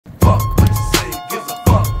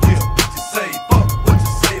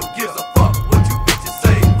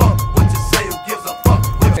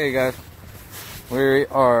guys, we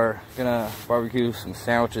are gonna barbecue some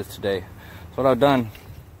sandwiches today. So what I've done,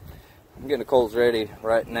 I'm getting the coals ready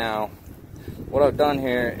right now. What I've done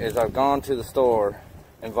here is I've gone to the store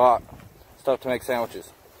and bought stuff to make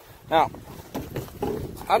sandwiches. Now,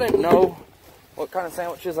 I didn't know what kind of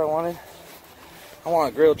sandwiches I wanted. I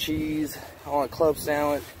want grilled cheese, I want a club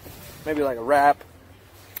sandwich, maybe like a wrap.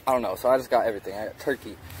 I don't know, so I just got everything. I got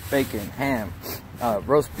turkey, bacon, ham,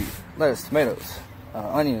 roast beef, lettuce, tomatoes,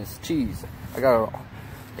 onions, cheese. I got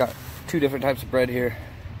 2 different types of bread here.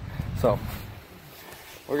 So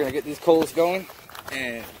we're gonna get these coals going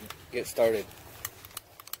and get started.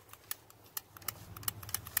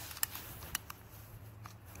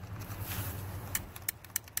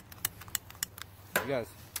 You guys,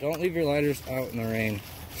 don't leave your lighters out in the rain,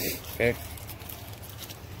 okay?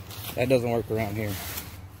 That doesn't work around here.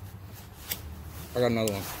 I got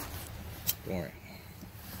another one. Don't worry.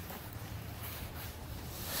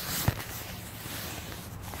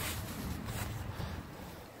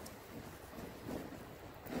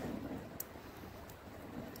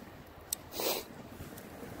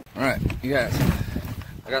 Alright, you guys,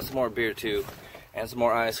 I got some more beer too, and some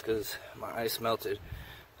more ice because my ice melted.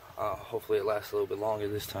 Hopefully it lasts a little bit longer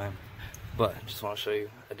this time. But I just want to show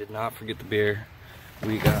you, I did not forget the beer.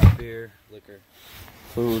 We got beer, liquor,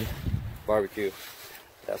 food, barbecue.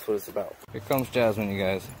 That's what it's about. Here comes Jasmine, you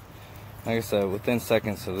guys. Like I said, within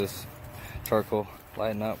seconds of this charcoal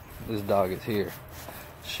lighting up, this dog is here.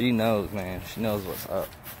 She knows, man. She knows what's up.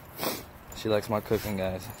 She likes my cooking,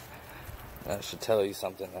 guys. That should tell you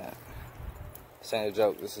something. That this ain't a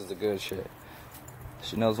joke. This is the good shit.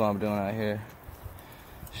 She knows what I'm doing out here.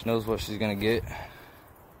 She knows what she's gonna get.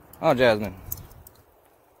 Oh, Jasmine.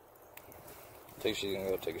 I think she's gonna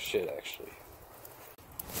go take a shit, actually.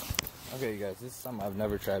 Okay, you guys, this is something I've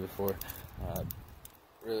never tried before.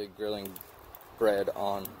 Really grilling bread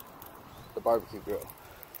on the barbecue grill.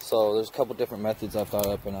 So there's a couple different methods I've thought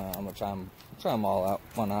up, and I'm gonna try them all out.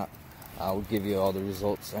 Why not? We'll give you all the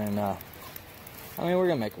results, and I mean, we're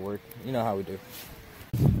gonna make it work. You know how we do.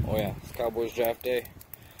 Oh yeah, it's Cowboys draft day.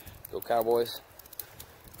 Go Cowboys.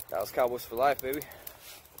 Dallas Cowboys for life, baby.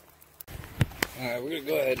 Alright, we're gonna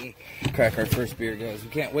go ahead and crack our first beer, guys. We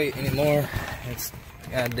can't wait anymore. It's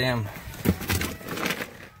goddamn.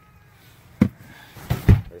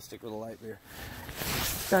 Better stick with a light beer.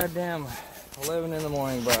 Goddamn 11 in the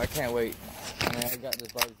morning, but I can't wait. Man, I got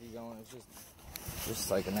this barbecue going. It's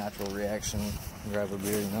just like a natural reaction. Grab a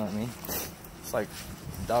beer, you know what I mean? It's like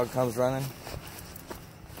the dog comes running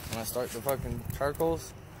when I start the fucking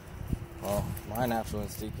charcoals. Well, my natural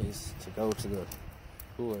instinct is to go to the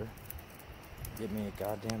cooler, get me a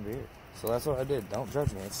goddamn beer. So that's what I did. Don't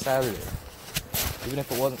judge me. It's Saturday. Even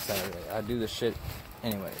if it wasn't Saturday, I do this shit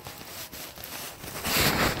anyway.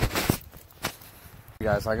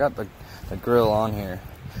 Guys, I got the grill on here.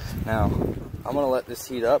 Now, I'm gonna let this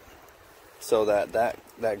heat up so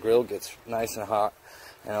that grill gets nice and hot.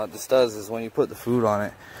 And what this does is when you put the food on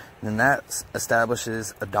it, then that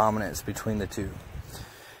establishes a dominance between the two.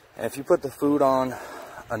 And if you put the food on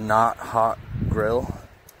a not hot grill,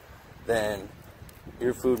 then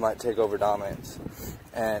your food might take over dominance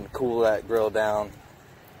and cool that grill down,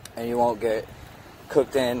 and you won't get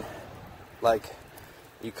cooked in like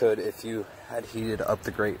you could if you had heated up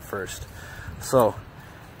the grate first. So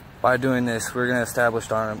by doing this, we're going to establish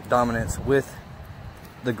dominance with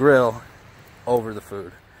the grill over the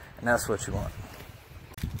food, and that's what you want.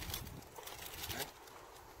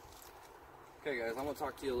 Okay guys, I'm going to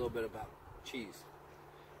talk to you a little bit about cheese.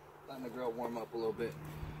 Letting the grill warm up a little bit.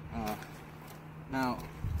 Now,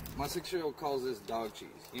 my 6-year-old calls this dog cheese.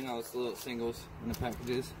 You know, it's the little singles in the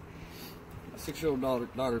packages. My 6-year-old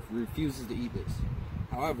daughter refuses to eat this.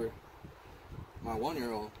 However, my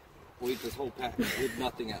 1-year-old will eat this whole pack with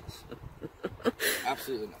nothing else.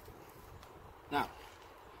 Absolutely nothing. Now,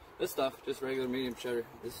 this stuff, just regular medium cheddar,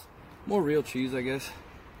 is more real cheese, I guess.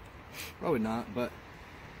 Probably not, but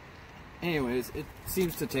anyways, it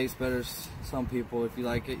seems to taste better. Some people, if you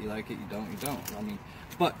like it, you like it. You don't, you don't. I mean,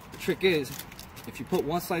 but the trick is, if you put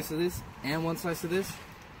one slice of this and one slice of this,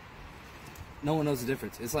 no one knows the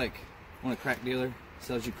difference. It's like when a crack dealer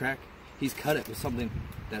sells you crack, he's cut it with something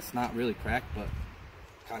that's not really crack, but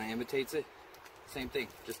kind of imitates it. Same thing.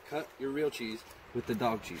 Just cut your real cheese with the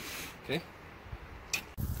dog cheese, okay?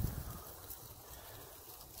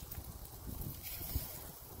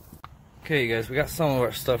 Okay, you guys, we got some of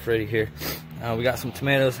our stuff ready here. We got some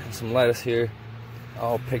tomatoes and some lettuce here,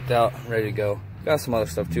 all picked out and ready to go. Got some other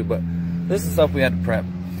stuff too, but this is stuff we had to prep.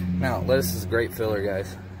 Now, lettuce is a great filler,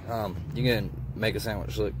 guys. You can make a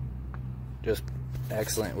sandwich look just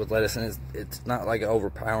excellent with lettuce, and it's not like an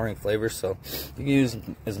overpowering flavor, so you can use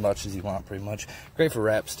as much as you want pretty much. Great for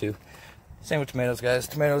wraps too. Same with tomatoes, guys.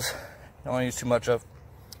 Tomatoes, you don't want to use too much of.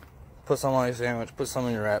 Put some on your sandwich, put some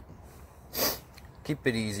in your wrap. Keep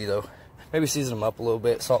it easy though. Maybe season them up a little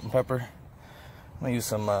bit, salt and pepper. I'm gonna use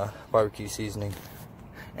some barbecue seasoning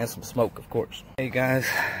and some smoke, of course. Hey guys,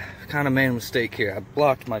 kind of made a mistake here. I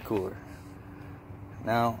blocked my cooler.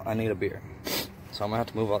 Now I need a beer, so I'm gonna have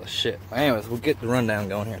to move all this shit. But anyways, we'll get the rundown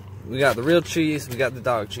going here. We got the real cheese, we got the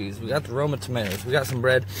dog cheese, we got the Roma tomatoes, we got some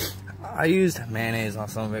bread. I used mayonnaise on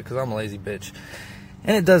some of it because I'm a lazy bitch,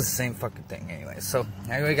 and it does the same fucking thing anyway. So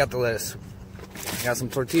now we got the lettuce, we got some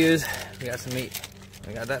tortillas, we got some meat,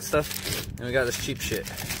 we got that stuff, and we got this cheap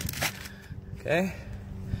shit. Okay,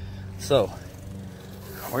 so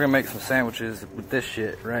we're gonna make some sandwiches with this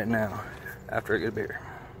shit right now after I get a beer.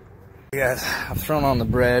 Hey guys, I've thrown on the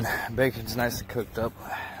bread. Bacon's nice and cooked up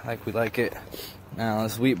like we like it. Now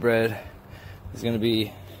this wheat bread is gonna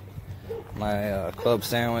be my club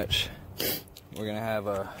sandwich. We're gonna have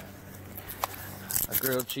a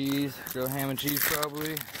grilled cheese, grilled ham and cheese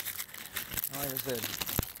probably. Like I said,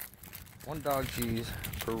 1 dog cheese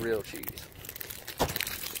per real cheese.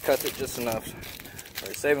 Cut it just enough.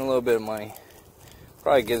 We're saving a little bit of money.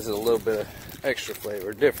 Probably gives it a little bit of extra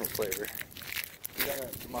flavor, different flavor. We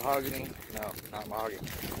got mahogany. No, not mahogany.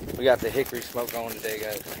 We got the hickory smoke going today,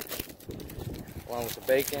 guys. Along with the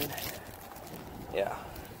bacon. Yeah.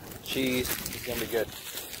 Cheese. It's gonna be good.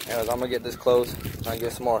 Anyways, I'm gonna get this closed. Try and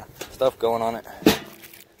get some more stuff going on it.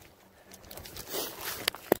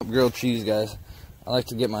 Grilled cheese, guys. I like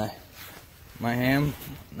to get my ham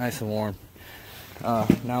nice and warm.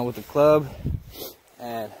 Now with the club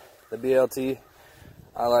and the BLT,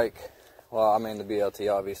 I like, well, I mean the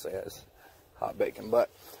BLT obviously has hot bacon, but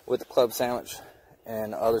with the club sandwich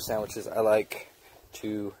and other sandwiches, I like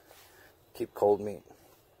to keep cold meat.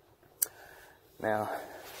 Now,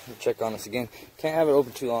 check on this again. Can't have it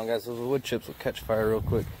open too long, guys. Those wood chips will catch fire real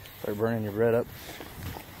quick. Start burning your bread up.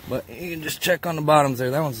 But you can just check on the bottoms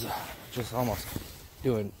there. That one's just almost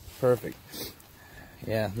doing perfect.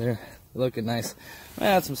 Yeah, they're looking nice. I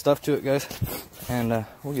add some stuff to it, guys, and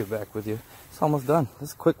we'll get back with you. It's almost done. This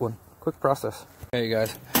is a quick one. Quick process. Okay,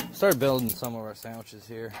 guys. Start building some of our sandwiches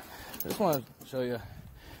here. I just want to show you.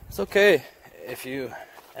 It's okay if you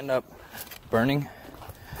end up burning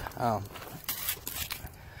a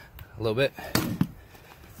little bit.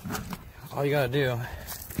 All you gotta do,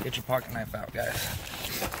 get your pocket knife out, guys.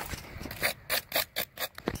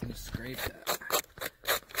 And scrape that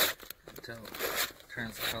until it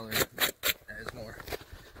turns the color that is more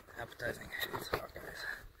appetizing. It's hot, guys.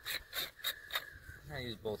 I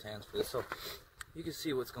use both hands for this, so you can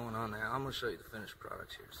see what's going on there. I'm gonna show you the finished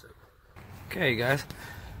product here. So, okay, guys.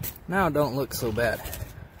 Now it don't look so bad.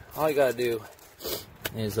 All you gotta do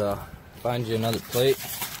is find you another plate.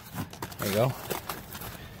 There you go.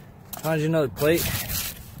 Find you another plate.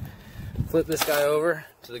 Flip this guy over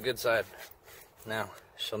to the good side. Now,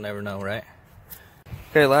 she'll never know, right?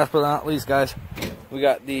 Okay, last but not least, guys, we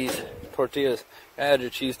got these tortillas. Add your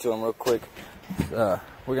cheese to them real quick. We're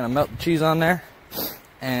gonna melt the cheese on there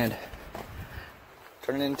and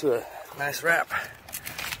turn it into a nice wrap.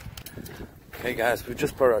 Okay, guys, we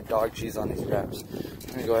just put our dog cheese on these wraps.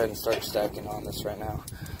 I'm gonna go ahead and start stacking on this right now.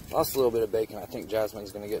 Lost a little bit of bacon. I think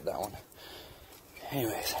Jasmine's gonna get that one.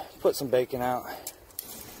 Anyways, put some bacon out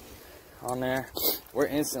on there. We're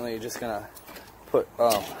instantly just gonna put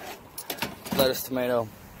lettuce, tomato,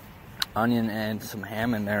 onion, and some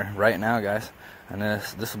ham in there right now, guys. And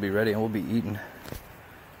this will be ready and we'll be eating.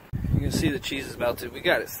 You can see the cheese is melted. We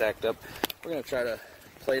got it stacked up. We're gonna try to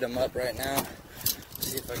plate them up right now.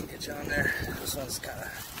 See if I can get you on there. This one's kind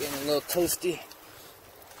of getting a little toasty.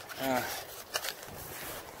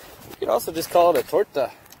 You could also just call it a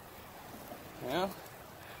torta. You know?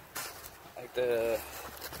 Like the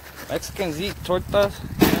Mexicans eat tortas.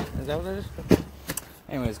 Yeah, is that what it is?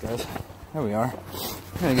 Anyways, guys, here we are.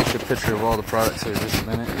 I'm gonna get you a picture of all the products here in just a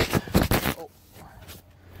minute. Oh.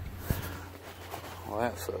 Well,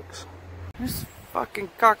 that sucks. This fucking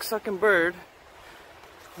cocksucking bird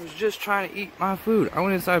was just trying to eat my food. I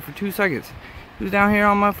went inside for 2 seconds. He was down here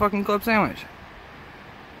on my fucking club sandwich.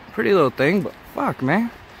 Pretty little thing, but fuck, man.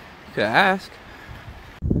 You could ask.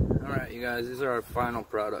 Alright, you guys, these are our final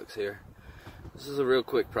products here. This is a real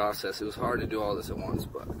quick process. It was hard to do all this at once,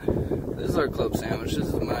 but this is our club sandwich. This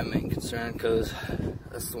is my main concern because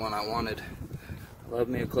that's the one I wanted. I love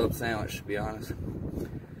me a club sandwich, to be honest.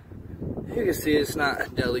 You can see it's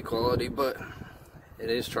not deli quality, but it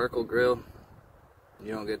is charcoal grilled.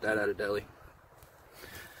 You don't get that at a deli.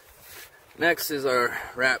 Next is our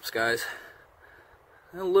wraps, guys.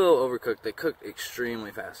 a little overcooked. They cooked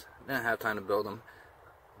extremely fast. Didn't have time to build them.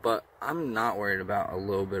 But I'm not worried about a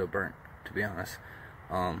little bit of burnt, to be honest.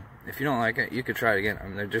 If you don't like it, you could try it again. I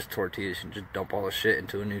mean, they're just tortillas. You can just dump all the shit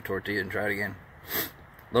into a new tortilla and try it again.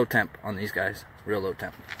 Low temp on these guys. Real low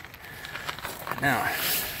temp. Now,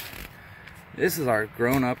 this is our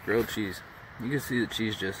grown-up grilled cheese. You can see the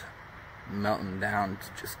cheese just melting down.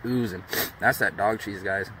 It's just oozing. That's that dog cheese,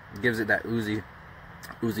 guys. It gives it that oozy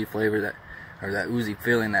flavor, or that oozy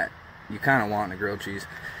feeling that you kind of want in a grilled cheese.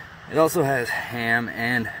 It also has ham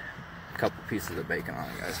and a couple pieces of bacon on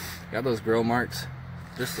it, guys. Got those grill marks.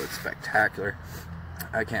 This looks spectacular.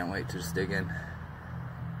 I can't wait to just dig in.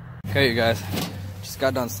 Okay, you guys, just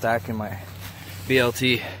got done stacking my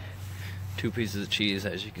BLT. 2 pieces of cheese,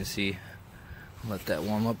 as you can see. Let that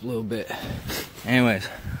warm up a little bit. Anyways,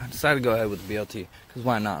 I decided to go ahead with the BLT, because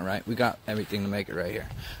why not, right? We got everything to make it right here.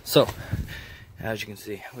 So, as you can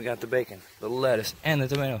see, we got the bacon, the lettuce, and the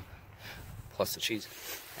tomato, plus the cheese.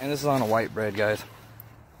 And this is on a white bread, guys.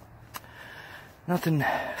 Nothing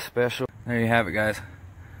special. There you have it, guys.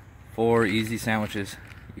 4 easy sandwiches.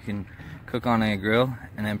 You can cook on a grill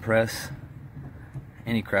and then press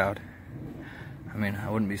any crowd. I mean, I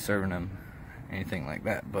wouldn't be serving them anything like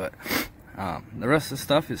that, but the rest of the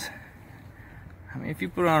stuff is, I mean, if you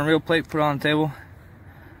put it on a real plate, put it on a table,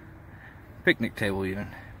 picnic table even,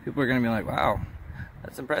 people are gonna be like, wow,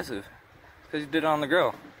 that's impressive, because you did it on the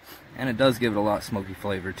grill. And it does give it a lot of smoky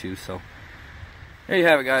flavor too. So there you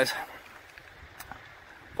have it, guys.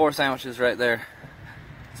 4 sandwiches right there.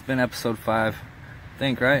 It's been episode 5, I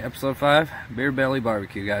think, right? Episode 5, Beer Belly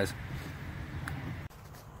Barbecue, guys.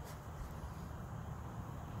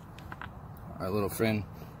 Our little friend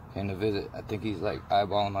came to visit. I think he's like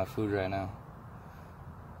eyeballing my food right now.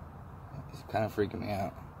 He's kind of freaking me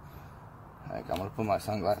out. Like, I'm gonna put my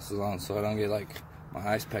sunglasses on so I don't get like my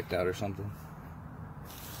eyes pecked out or something.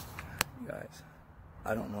 Guys,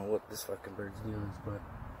 I don't know what this fucking bird's doing, but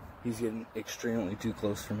he's getting extremely too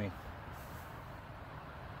close for me.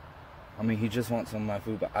 I mean, he just wants some of my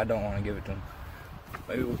food, but I don't want to give it to him.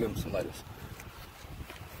 Maybe we'll give him some lettuce.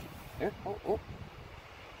 Here, oh,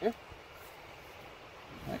 here.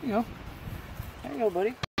 There you go. There you go,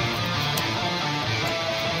 buddy.